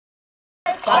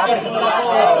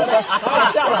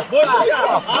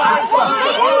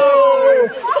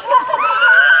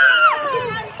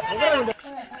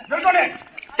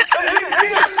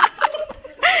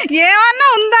ఏమన్నా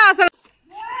ఉందా అసలు?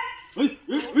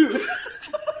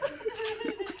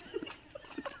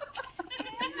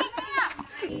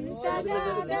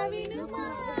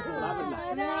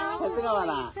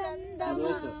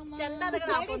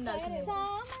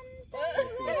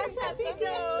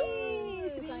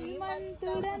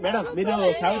 మేడం మీరు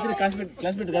సావిత్రి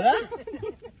క్లాస్మేట్ కదా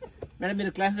మేడం?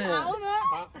 మీరు క్లాస్మేట్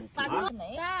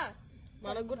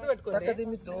మనం గుర్తు పెట్టుకోండి.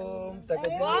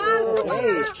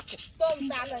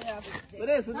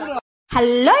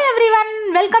 Hello everyone,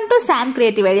 welcome to Sam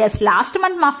creative ideas. Last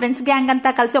month మా ఫ్రెండ్స్ గ్యాంగ్ అంతా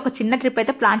కలిసి ఒక చిన్న ట్రిప్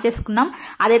అయితే ప్లాన్ చేసుకున్నాం.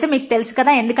 అదైతే మీకు తెలుసు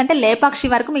కదా, ఎందుకంటే లేపాక్షి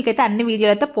వరకు మీకైతే అన్ని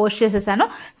వీడియోలు అయితే పోస్ట్ చేసేసాను.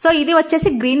 సో ఇది వచ్చేసి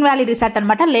గ్రీన్ వ్యాలీ రిసార్ట్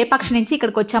అనమాట. లేపాక్షి నుంచి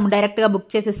ఇక్కడికి వచ్చాము డైరెక్ట్ గా బుక్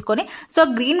చేసేసుకొని. సో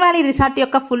గ్రీన్ వ్యాలీ రిసార్ట్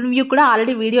యొక్క ఫుల్ వ్యూ కూడా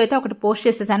ఆల్రెడీ వీడియో అయితే ఒకటి పోస్ట్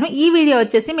చేసేసాను. ఈ వీడియో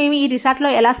వచ్చేసి మేము ఈ రిసార్ట్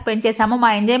లో ఎలా స్పెండ్ చేసాము,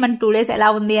 మా ఎంజాయ్మెంట్ 2 days ఎలా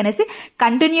ఉంది అనేసి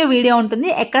కంటిన్యూ వీడియో ఉంటుంది.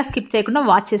 ఎక్కడ స్కిప్ చేయకుండా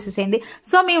వాచ్ చేసేసేయండి.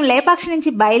 సో మేము లేపాక్షి నుంచి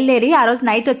బయలుదేరి ఆ రోజు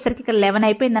నైట్ వచ్చేసరికి ఇక్కడ 11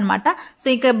 అయిపోయింది అనమాట. సో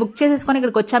ఇక్కడ బుక్ చేసేసుకొని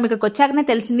ఇక్కడికి వచ్చాము. ఇక్కడికి వచ్చాకనే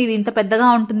తెలిసింది ఇది ఇంత పెద్దగా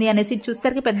ఉంటుంది అనేసి.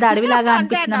 చూసేసరికి పెద్ద అడవిలాగా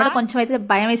అనిపించింది అనమాట. కొంచెం అయితే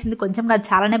భయం వేసింది, కొంచెం కాదు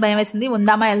చాలానే భయం వేసింది.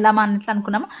 ఉందామా వెళ్దామా అన్నట్లు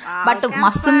అనుకున్నాము, బట్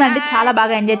మస్తు ఉందండి, చాలా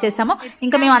బాగా ఎంజాయ్ చేసాము.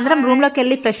 ఇంకా మేము అందరం రూమ్ లోకి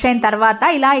వెళ్ళి ఫ్రెష్ అయిన తర్వాత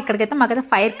ఇలా ఇక్కడికైతే మాకైతే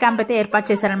ఫైర్ క్యాంప్ అయితే ఏర్పాటు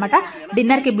చేశారనమాట.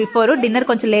 డిన్నర్ కి బిఫోర్, డిన్నర్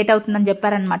కొంచెం లేట్ అవుతుందని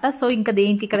చెప్పారనమాట. సో ఇంకా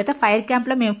దీనికి ఇక్కడైతే ఫైర్ క్యాంప్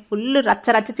లో మేము ఫుల్ రచ్చ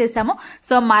చేసాము.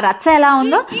 సో మా రచ్చ ఎలా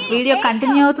ఉందో వీడియో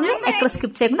కంటిన్యూ అవుతుంది, ఎక్కడ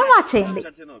స్కిప్ చేయకుండా వాచ్ చేయండి.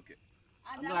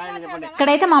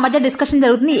 ఇక్కడైతే మా మధ్య డిస్కషన్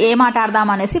జరుగుతుంది, ఏం ఆట ఆడదాం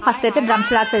అనేసి. ఫస్ట్ అయితే డ్రమ్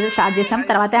స్లాట్స్ అయితే స్టార్ట్ చేసాం,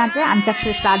 తర్వాత అంటే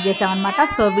అంత్యాక్షరి స్టార్ట్ చేసాం అనమాట.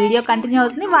 సో వీడియో కంటిన్యూ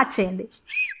అవుతుంది, వాచ్ చేయండి.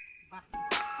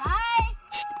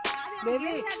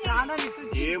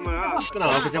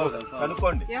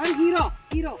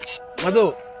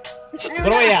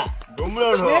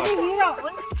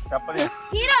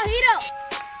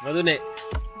 మధునే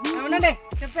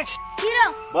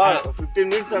 15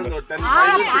 minutes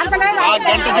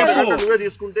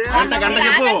తీసుకుంటే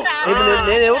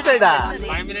నేను ఎవరు సైడా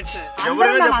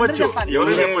ఎవరైనా చెప్పచ్చు,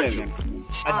 ఎవరైనా చెప్పచ్చు.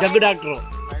 జగ్గు డాక్టర్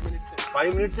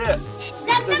 5 minutes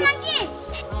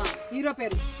హీరో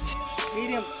పేరు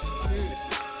మీడియం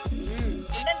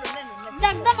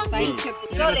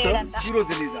హీరో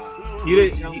తెలీదా?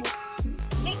 Heroine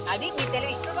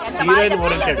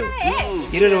oriented,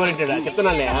 heroine oriented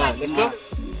చెప్తున్నాలే. Next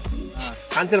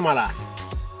Kanchanamala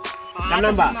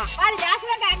కన్నంబ.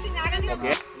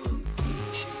 Okay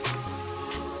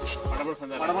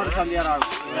పడమటి సంధ్యారావు.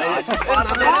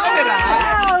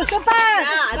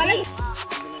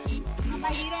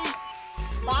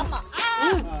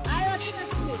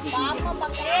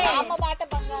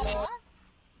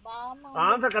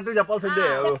 ఆన్సర్ కరెక్ట్ చెప్పాల్సిందే.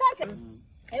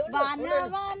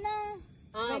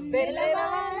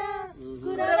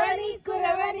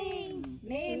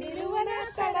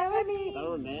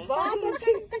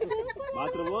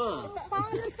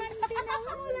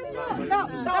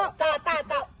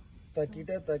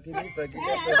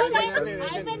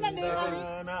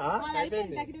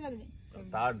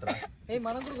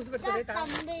 మనం కూడా గుర్తుపెట్టుకోవాలి.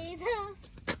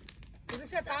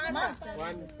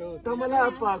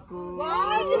 తమలపాకు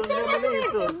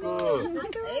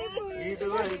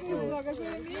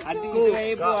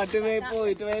అటువైపు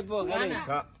ఇటువైపు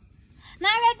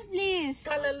ప్లీజ్.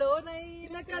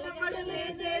 కలలోనైనా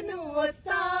కలపడలేదే నువ్వు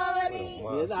వస్తావని,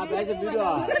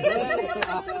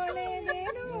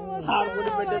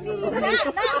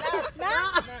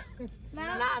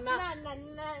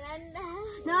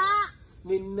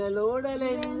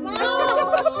 నిన్నలోడలెన్నో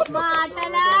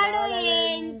మాటలాడు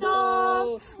ఏంతో,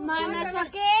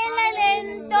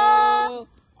 మనసకేలెంతో,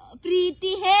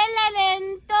 ప్రీతి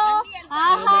హేళనెంతో,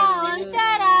 ఆహా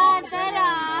ఒంతరా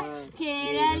తరా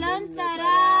కేరళం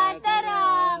తరా తరా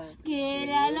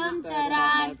కేరళం తరా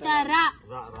తరా.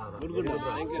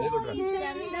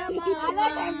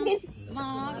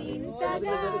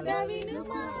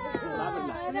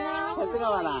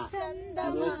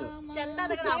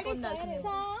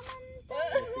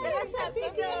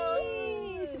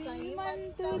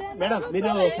 మేడం మీరు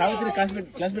సావిత్రి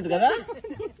క్లాస్మేట్ కదా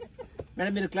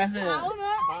మేడం? మీరు క్లాస్మేట్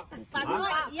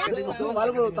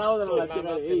వాళ్ళు తావదు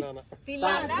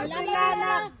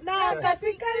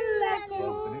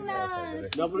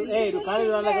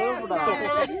కాలేజ్ వాళ్ళ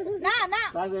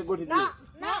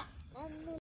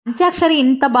పంచాక్షరి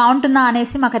ఇంత బాగుంటుందా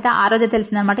అనేసి మాకైతే ఆ రోజే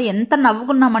తెలిసిందనమాట. ఎంత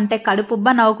నవ్వుకున్నామంటే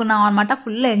కడుపుబ్బా నవ్వుకున్నాం అనమాట.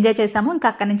 ఫుల్ ఎంజాయ్ చేసాము. ఇంకా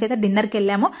అక్కడి నుంచి అయితే డిన్నర్కి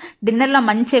వెళ్ళాము. డిన్నర్ లో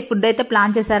మంచి ఫుడ్ అయితే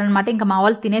ప్లాన్ చేశారనమాట. ఇంకా మా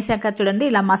వాళ్ళు తినేసాక చూడండి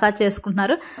ఇలా మసాజ్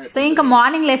చేసుకుంటున్నారు. సో ఇంకా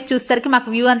మార్నింగ్ లేచి చూసేసరికి మాకు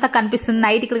వ్యూ అంతా కనిపిస్తుంది.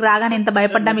 నైట్ ఇక్కడికి రాగానే ఎంత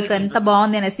భయపడ్డాం, ఇక్కడ ఎంత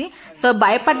బాగుంది అనేసి. సో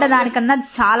భయపడ్డ దానికన్నా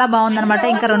చాలా బాగుంది అనమాట.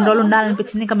 ఇంకా 2 రోజులు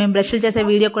ఉండాలనిపించింది. ఇంకా మేము బ్రష్లు చేసే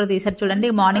వీడియో కూడా తీసారు చూడండి.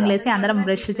 మార్నింగ్ లేసి అందరం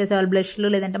బ్రష్లు చేసేవాళ్ళు బ్రష్లు,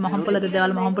 లేదంటే మొహంపులు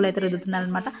రుద్దేవాళ్ళు మొహంపులు అయితే రుద్దుతున్నారు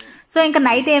అనమాట. సో ఇంకా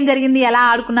నైట్ ఏం జరిగింది, ఎలా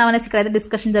ఆడుకున్నాం అనేసి ఇక్కడైతే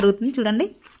డిస్కషన్ జరుగుతుంది చూడండి.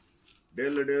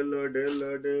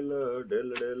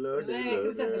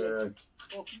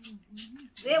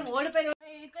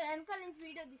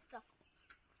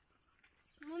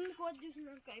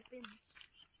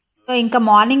 సో ఇంకా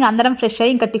మార్నింగ్ అందరం ఫ్రెష్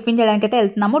అయ్యి ఇంకా టిఫిన్ చేయడానికి అయితే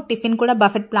వెళ్తున్నాము. టిఫిన్ కూడా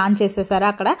బఫెట్ ప్లాన్ చేసేసారు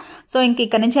అక్కడ. సో ఇంక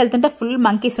ఇక్కడ నుంచి వెళ్తుంటే ఫుల్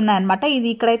మంకీస్ ఉన్నాయన్నమాట. ఇది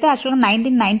ఇక్కడైతే యాక్చువల్గా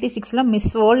 1996 లో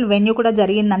మిస్ వరల్డ్ వెన్యూ కూడా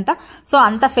జరిగిందంట. సో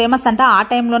అంత ఫేమస్ అంట. ఆ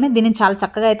టైంలోనే దీన్ని చాలా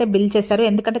చక్కగా అయితే బిల్డ్ చేశారు.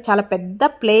 ఎందుకంటే చాలా పెద్ద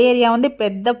ప్లే ఏరియా ఉంది,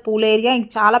 పెద్ద పూల్ ఏరియా,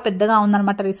 చాలా పెద్దగా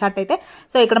ఉందన్నమాట రిసార్ట్ అయితే.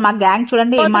 సో ఇక్కడ మా గ్యాంగ్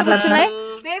చూడండి ఏం మాట్లాడుతున్నాయి.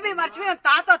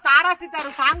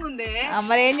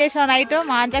 మరి ఏం చేసావు నైట్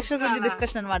మా అంత్యాక్షరి గురించి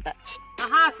డిస్కషన్ అనమాట.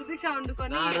 సుదీక్ష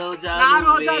వండుకొని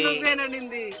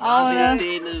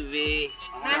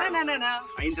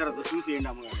అయిన తర్వాత చూసేయండి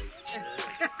అమ్మగారు.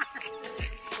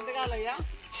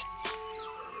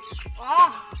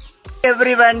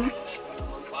 Everyone,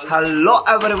 hello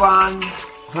everyone.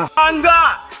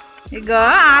 ఇగో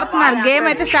ఆడుతున్నారు. గేమ్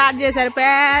అయితే స్టార్ట్ చేశారు.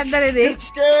 పెద్దది ఇది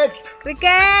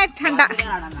క్రికెట్ అంట.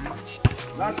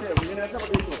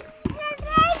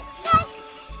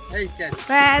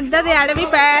 పెద్దది అడవి,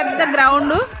 పెద్ద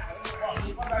గ్రౌండ్.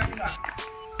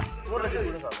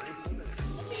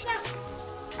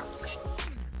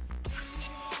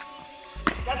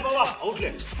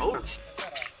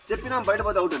 చెప్పినా బయట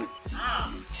పోతే అవుట్ అని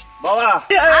బావా.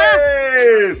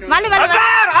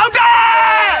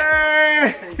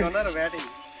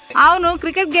 అవును,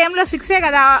 క్రికెట్ గేమ్ లో 6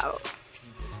 కదా.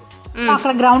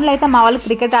 అక్కడ గ్రౌండ్ లో అయితే మా వాళ్ళు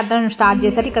క్రికెట్ ఆడడం స్టార్ట్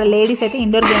చేశారు. ఇక్కడ లేడీస్ అయితే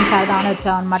ఇండోర్ గేమ్స్ ఆడదామని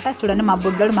వచ్చాం అనమాట. చూడండి మా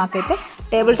బుడ్డోడు మాకైతే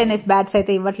టేబుల్ టెన్నిస్ బ్యాట్స్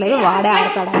అయితే ఇవ్వట్లేదు, వాడే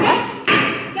ఆడతాడంట.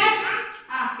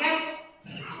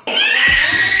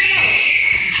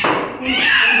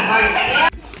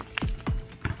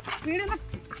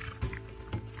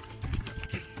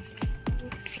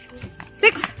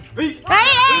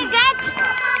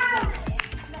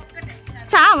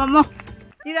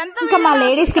 ఇంకా మా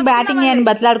లేడీస్ కి బ్యాటింగ్ అని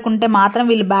బతలాడుకుంటే మాత్రం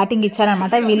వీళ్ళు బ్యాటింగ్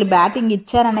ఇచ్చారనమాట. వీళ్ళు బ్యాటింగ్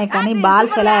ఇచ్చారనే కానీ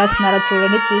బాల్స్ ఎలా వేస్తున్నారో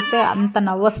చూడండి. చూస్తే అంత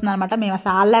నవ్వు వస్తుంది అనమాట. మేము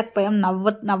అసలు ఆడలేకపోయాం.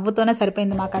 నవ్వుతోనే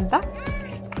సరిపోయింది మాకంతా.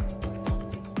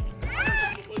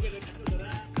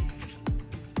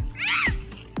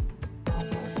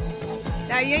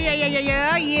 అయ్యో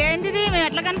ఏంటిది, మేము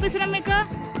ఎట్లా కనిపిస్తున్నాం మీకు?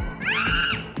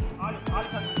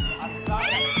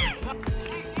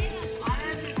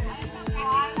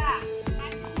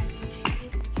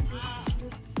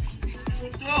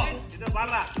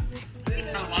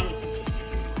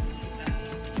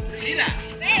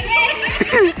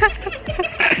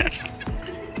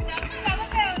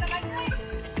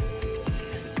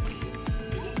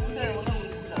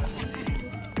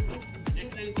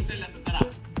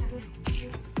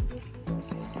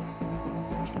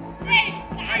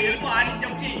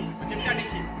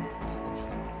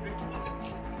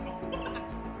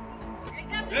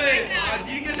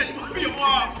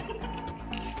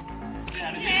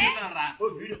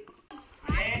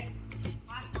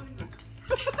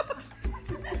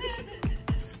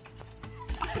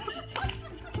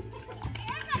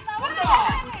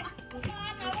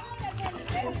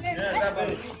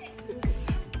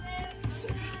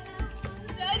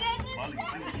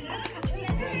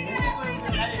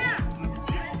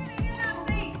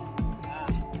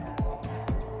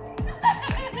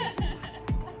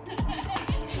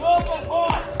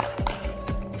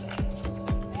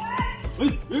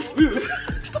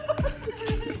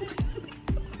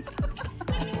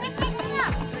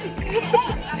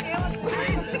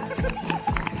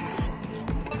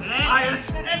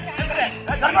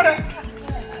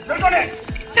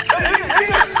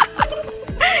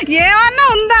 ఏమన్నా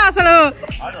ఉందా అసలు?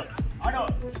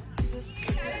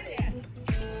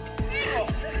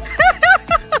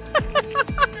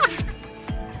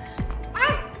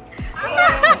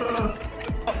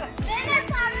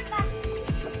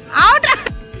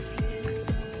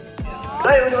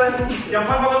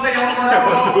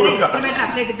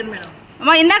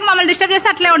 ఇందాక మమ్మల్ని డిస్టర్బ్ చేస్తే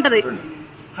అట్లే ఉంటది.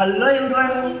 హలో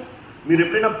ఎవ్రీవన్, మీరు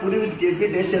ఎప్పుడైనా పూరి విత్ కేసీ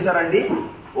టేస్ట్ చేశారండి?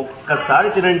 ఒక్కసారి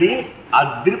తినండి,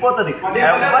 అదిరిపోతుంది.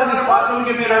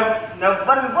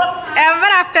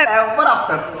 Ever after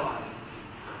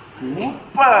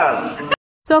super.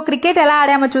 So cricket ఎలా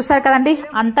ఆడామో చూసారు కదండి,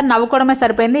 అంత నవ్వుకోవడమే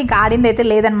సరిపోయింది, ఇంకా ఆడింది అయితే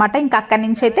లేదనమాట. ఇంకా అక్కడి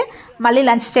నుంచి అయితే మళ్ళీ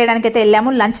లంచ్ చేయడానికి అయితే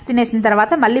వెళ్ళాము. లంచ్ తినేసిన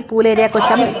తర్వాత మళ్ళీ పూల్ ఏరియాకి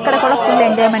వచ్చాము. ఇక్కడ కూడా ఫుల్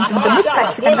ఎంజాయ్మెంట్ ఉంటుంది,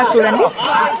 ఖచ్చితంగా చూడండి.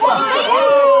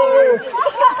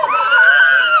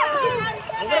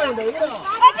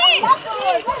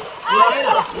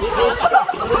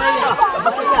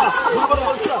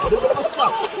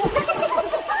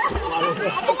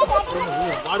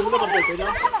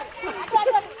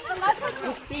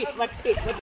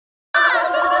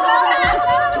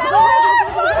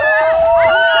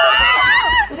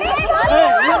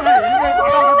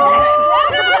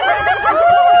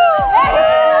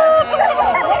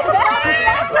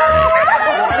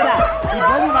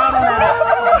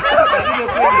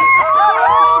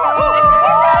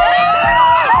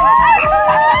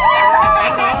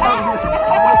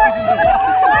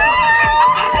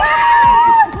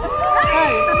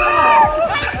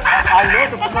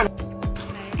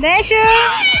 దేశు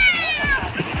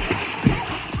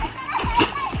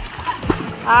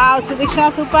సుదీక్ష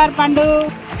సూపర్ పండు.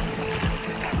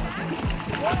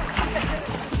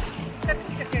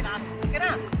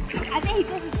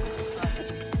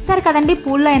 సరే కదండి,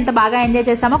 పూల్లో ఎంత బాగా ఎంజాయ్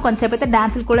చేసామో, కొంతసేపు అయితే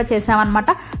డాన్సులు కూడా చేసామన్నమాట.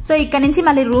 సో ఇక్కడ నుంచి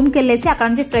మళ్ళీ రూమ్కి వెళ్ళేసి అక్కడ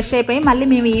నుంచి ఫ్రెష్ అయిపోయి మళ్ళీ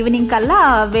మేము ఈవినింగ్ కల్లా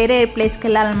వేరే ప్లేస్కి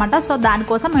వెళ్ళాలన్నమాట. సో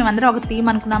దానికోసం మేమందరం ఒక theme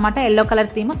అనుకున్నామాట, yellow colour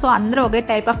theme. So అందరూ ఒకే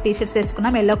టైప్ ఆఫ్ టీషర్ట్స్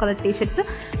వేసుకున్నాం, ఎల్లో కలర్ టీషర్ట్స్.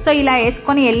 సో ఇలా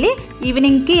వేసుకొని వెళ్ళి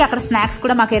ఈవినింగ్కి అక్కడ స్నాక్స్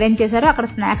కూడా మాకు అరేంజ్ చేశారు. అక్కడ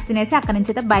స్నాక్స్ తినేసి అక్కడ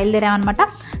నుంచి అయితే బయలుదేరామన్నమాట.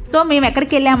 సో మేము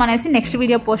ఎక్కడికి వెళ్ళామనేసి నెక్స్ట్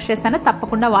వీడియో పోస్ట్ చేస్తాను,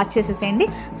 తప్పకుండా వాచ్ చేసేసేయండి.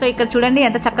 సో ఇక్కడ చూడండి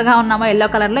ఎంత చక్కగా ఉన్నామో ఎల్లో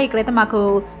కలర్లో. ఇక్కడైతే మాకు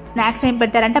స్నాక్స్ ఏం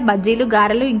పెట్టారంటే బజ్జీలు,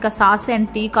 గారెలు, ఇంకా సాస్ అండ్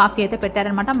టీ, కాఫీ అయితే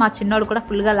పెట్టారనమాట. మా చిన్నోడు కూడా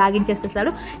ఫుల్ గా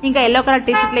లాగించేసేసాడు. ఇంకా ఎల్లో కలర్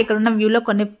టీ షర్ట్ లో ఇక్కడ ఉన్న వ్యూలో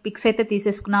కొన్ని పిక్స్ అయితే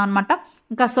తీసేసుకున్నాం అనమాట.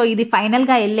 ఇంకా సో ఇది ఫైనల్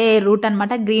గా వెళ్లే రూట్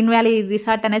అనమాట, గ్రీన్ వ్యాలీ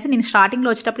రిసార్ట్ అనేసి. నేను స్టార్టింగ్ లో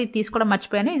వచ్చేటప్పుడు ఇది తీసుకోవడం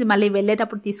మర్చిపోయాను, ఇది మళ్ళీ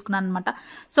వెళ్ళేటప్పుడు తీసుకున్నాను అనమాట.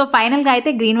 సో ఫైనల్ గా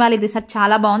అయితే గ్రీన్ వ్యాలీ రిసార్ట్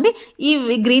చాలా బాగుంది. ఈ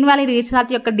గ్రీన్ వ్యాలీ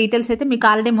రిసార్ట్ యొక్క డీటెయిల్స్ అయితే మీకు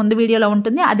ఆల్రెడీ ముందు వీడియోలో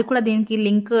ఉంటుంది, అది కూడా దీనికి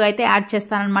లింక్ అయితే add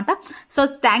చేస్తానమాట. So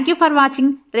thank you for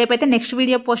watching. రేపైతే నెక్స్ట్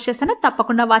వీడియో పోస్ట్ చేస్తాను,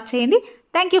 తప్పకుండా వాచ్ చేయండి.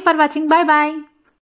 Thank you for watching. Bye bye.